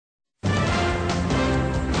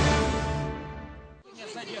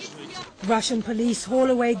Russian police haul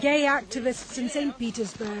away gay activists in St.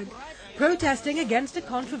 Petersburg, protesting against a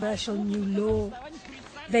controversial new law.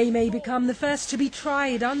 They may become the first to be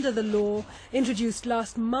tried under the law introduced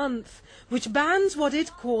last month, which bans what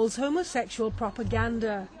it calls homosexual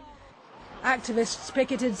propaganda. Activists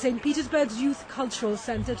picketed St. Petersburg's Youth Cultural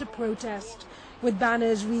Center to protest, with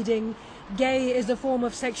banners reading, "Gay is a form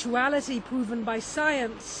of sexuality proven by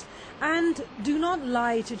science," and "Do not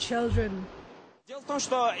lie to children."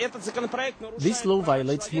 This law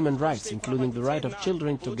violates human rights, including the right of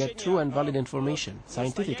children to get true and valid information,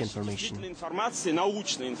 scientific information.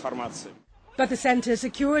 But the center's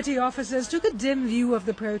security officers took a dim view of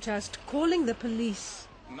the protest, calling the police.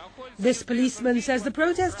 This policeman says the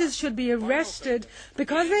protesters should be arrested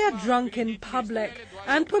because they are drunk in public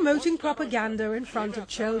and promoting propaganda in front of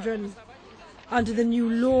children. Under the new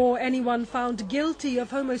law, anyone found guilty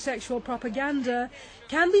of homosexual propaganda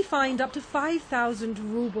can be fined up to 5,000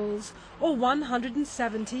 rubles or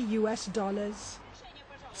 $170 US.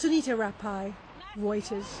 Sunita Rapai,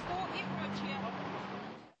 Reuters.